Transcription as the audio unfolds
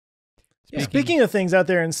Speaking of things out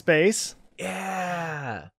there in space.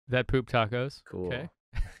 Yeah. That poop tacos. Cool. Okay.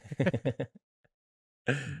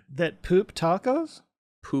 That poop tacos?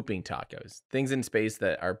 Pooping tacos. Things in space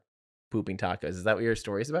that are pooping tacos. Is that what your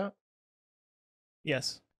story is about?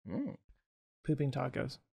 Yes. Mm. Pooping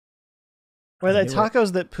tacos. Were they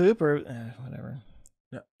tacos that poop or whatever?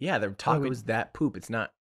 No, yeah, they're tacos that poop. It's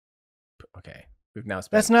not. Okay. We've now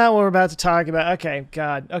spent. That's not what we're about to talk about. Okay,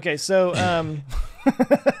 God. Okay, so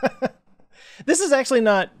this is actually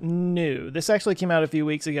not new. This actually came out a few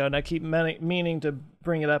weeks ago, and I keep meaning to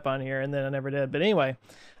bring it up on here, and then I never did.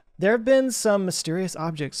 There have been some mysterious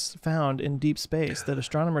objects found in deep space that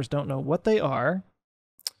astronomers don't know what they are.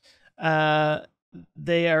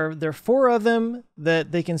 There are 4 of them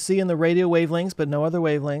that they can see in the radio wavelengths, but no other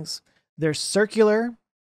wavelengths. They're circular,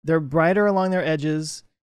 they're brighter along their edges,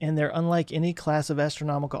 and they're unlike any class of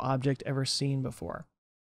astronomical object ever seen before.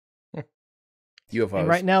 UFOs. And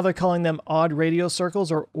right now they're calling them odd radio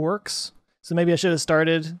circles or ORCs. So maybe I should have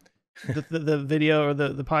started the video or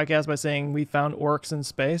the podcast by saying we found orcs in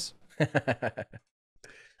space.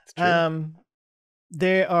 It's true.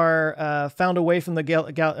 They are found away from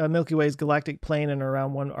the Milky Way's galactic plane and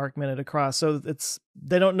around 1 arc minute across. So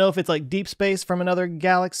they don't know if it's like deep space from another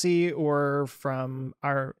galaxy or from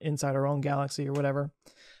inside our own galaxy or whatever.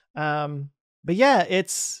 But yeah,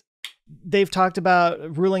 they've talked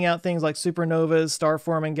about ruling out things like supernovas, star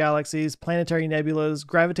forming galaxies, planetary nebulas,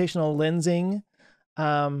 gravitational lensing.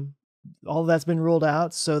 All of that's been ruled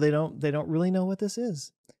out, so they don't really know what this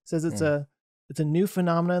is. It says it's a new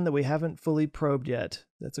phenomenon that we haven't fully probed yet.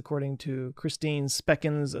 That's according to Christine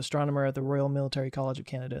Speckens, astronomer at the Royal Military College of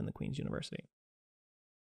Canada and the Queen's University.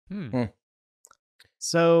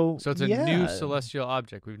 So it's a new celestial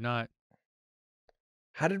object. We've not.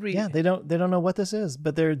 How did we? Yeah, they don't know what this is,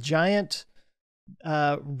 but they're giant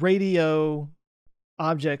radio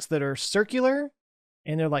objects that are circular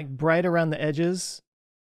and they're like bright around the edges.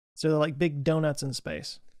 So they're like big donuts in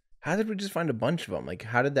space. How did we just find a bunch of them? Like,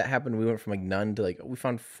 how did that happen? We went from like none to we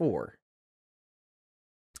found 4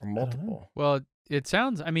 or multiple. Well, it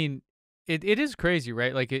sounds. I mean, it is crazy,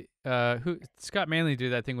 right? Like Scott Manley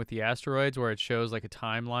did that thing with the asteroids where it shows like a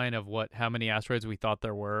timeline of how many asteroids we thought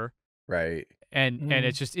there were. Right. And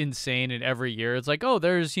it's just insane. And every year it's like, oh,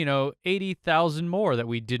 there's 80,000 more that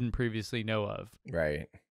we didn't previously know of. Right.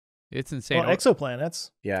 It's insane. Well,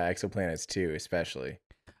 exoplanets. Yeah, exoplanets too, especially.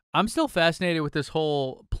 I'm still fascinated with this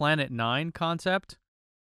whole Planet 9 concept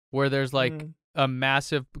where there's like a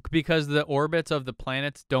massive, because the orbits of the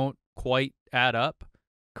planets don't quite add up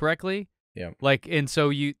correctly. Yeah. Like, and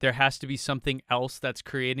so there has to be something else that's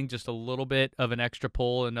creating just a little bit of an extra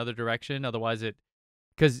pull in another direction. Otherwise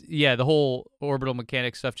because the whole orbital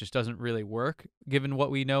mechanics stuff just doesn't really work given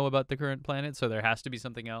what we know about the current planet. So there has to be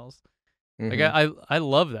something else. Mm-hmm. Like I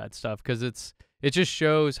love that stuff because it just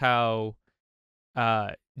shows how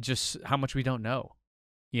just how much we don't know,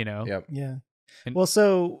 Yep. Yeah. Well,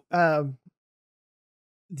 so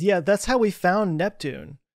that's how we found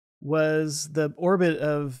Neptune. Was the orbit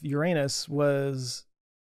of Uranus was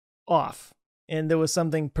off, and there was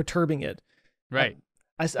something perturbing it. Right.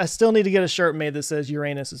 I still need to get a shirt made that says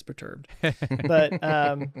Uranus is perturbed. But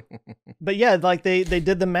yeah, like they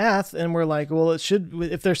did the math and we're like, well,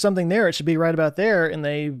 if there's something there, it should be right about there. And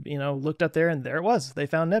they, looked up there and there it was. They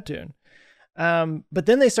found Neptune. But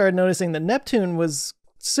then they started noticing that Neptune was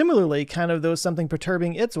similarly there was something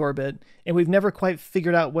perturbing its orbit, and we've never quite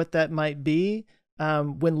figured out what that might be.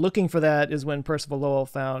 When looking for that is when Percival Lowell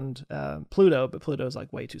found Pluto, but Pluto's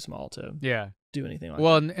like way too small to do anything like that.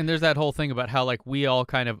 Well, and there's that whole thing about how like we all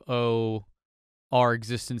kind of owe our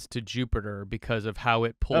existence to Jupiter because of how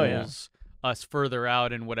it pulls us further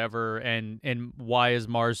out and whatever, and why is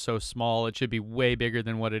Mars so small? It should be way bigger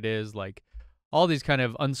than what it is. Like all these kind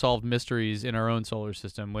of unsolved mysteries in our own solar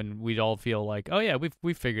system when we all feel like, oh yeah,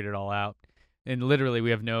 we've figured it all out. And literally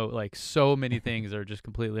we have so many things that are just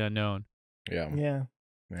completely unknown. Yeah.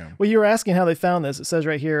 Well, you were asking how they found this. It says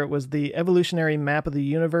right here, it was the Evolutionary Map of the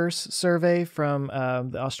Universe survey from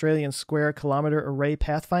the Australian Square Kilometer Array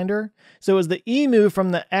Pathfinder. So it was the emu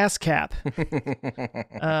from the ASCAP.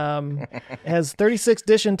 It has 36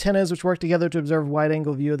 dish antennas which work together to observe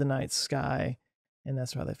wide-angle view of the night sky. And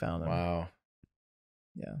that's how they found them. Wow.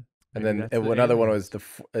 Yeah. And then another one was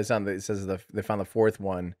it says they found the 4th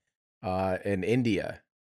one in India.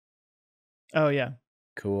 Oh, yeah.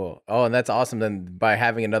 Cool. Oh, and that's awesome. Then by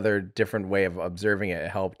having another different way of observing it,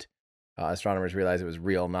 it helped astronomers realize it was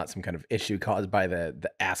real, not some kind of issue caused by the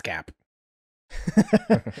ASCAP.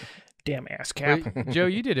 Damn ASCAP. Wait, Joe,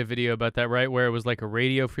 you did a video about that, right? Where it was like a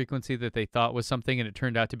radio frequency that they thought was something, and it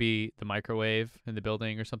turned out to be the microwave in the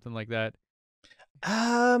building or something like that.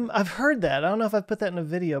 I've heard that. I don't know if I've put that in a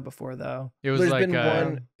video before though. It was There's like been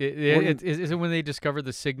one. is it when they discovered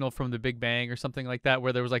the signal from the Big Bang or something like that,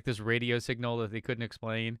 where there was like this radio signal that they couldn't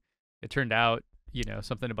explain? It turned out,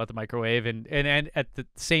 something about the microwave, and at the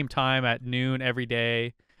same time at noon every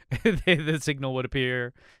day, the signal would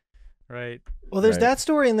appear. Right. Well, there's that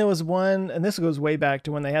story, and there was one, and this goes way back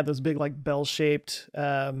to when they had those big like bell-shaped.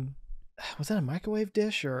 Was that a microwave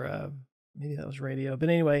dish or maybe that was radio? But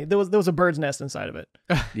anyway, there was a bird's nest inside of it.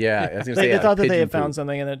 Yeah, I was gonna they say, thought that they had pigeon found poop.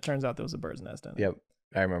 something, and it turns out there was a bird's nest in it. Yep,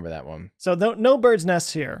 I remember that one. So no bird's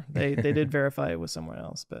nests here. They did verify it was somewhere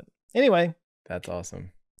else. But anyway, That's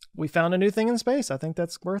awesome. we found a new thing in space. I think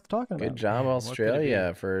that's worth talking about. Good job, Man, what could it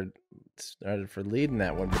Australia, for leading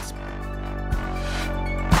that one.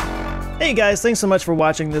 Hey guys, thanks so much for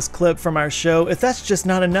watching this clip from our show. If that's just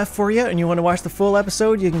not enough for you and you want to watch the full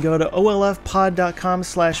episode, you can go to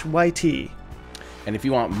olfpod.com/YT. And if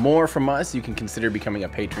you want more from us, you can consider becoming a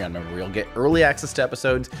Patreon member. You'll get early access to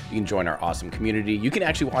episodes. You can join our awesome community. You can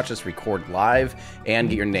actually watch us record live and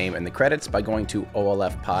get your name in the credits by going to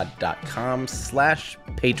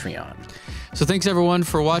olfpod.com/Patreon. So thanks everyone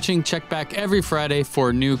for watching. Check back every Friday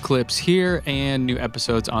for new clips here and new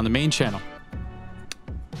episodes on the main channel.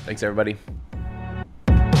 Thanks, everybody.